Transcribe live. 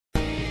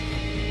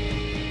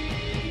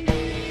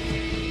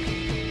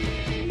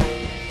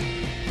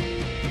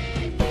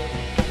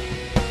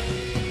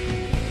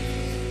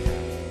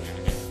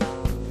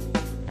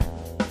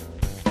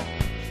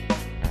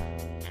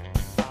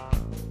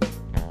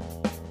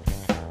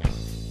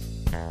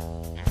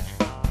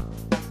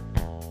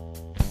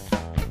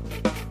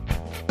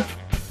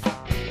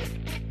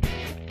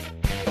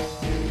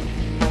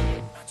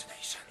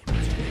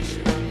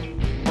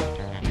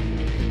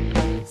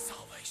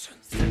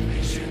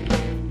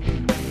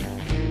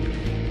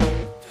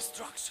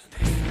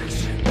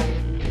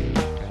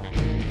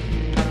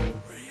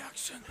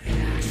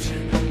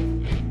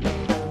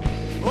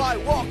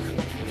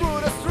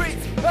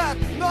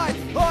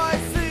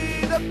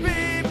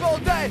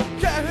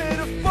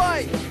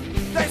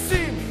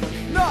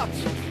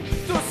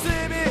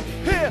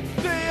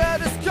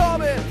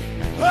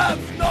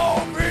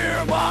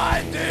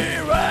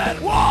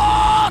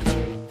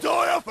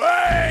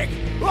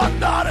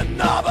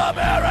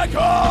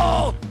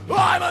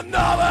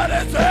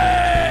that is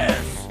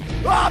his.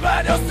 I'm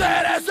in your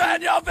cities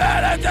and your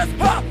villages,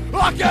 but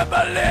I can't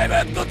believe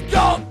it could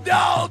come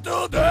down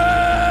to this.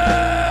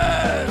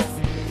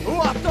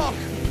 I talk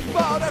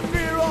about that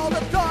fear all the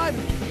time.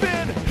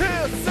 Been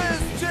here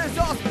since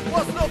Jesus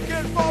was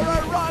looking for a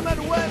rhyme.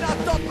 And when I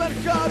taught men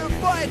how to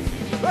fight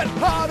and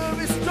how to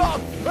be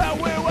strong, and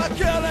we were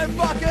killing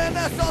fucking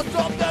assholes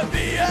from the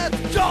Viet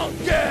Cong.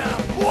 Yeah.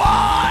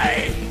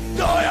 Why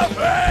do you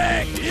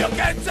think you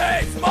can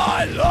take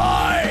my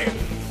life?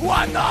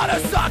 I'm not a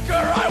sucker,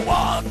 I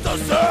want to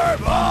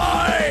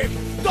survive.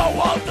 Don't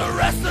want to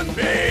rest in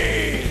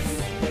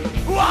peace.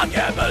 I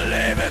can't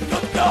believe it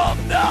could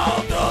come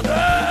down to this.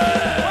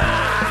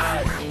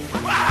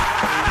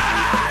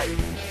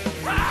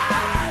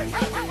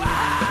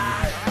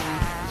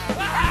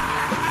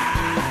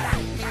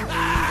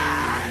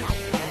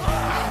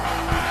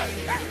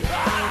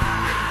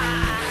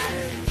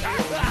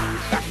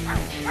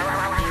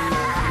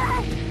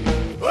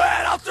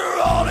 And after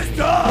all is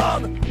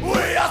done,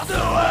 we are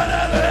still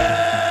living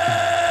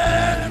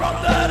from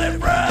the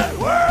different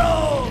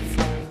worlds,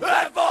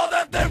 and for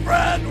the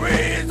different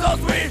reasons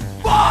we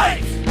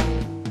fight,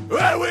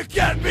 and we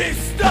can't be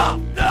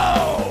stopped.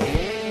 No,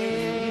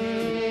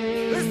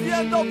 it's the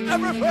end of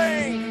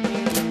everything.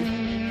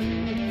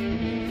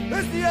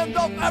 It's the end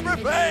of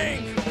everything.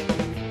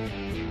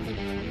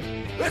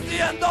 It's the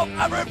end of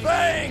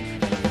everything.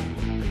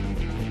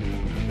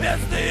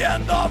 It's the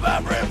end of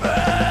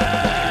everything.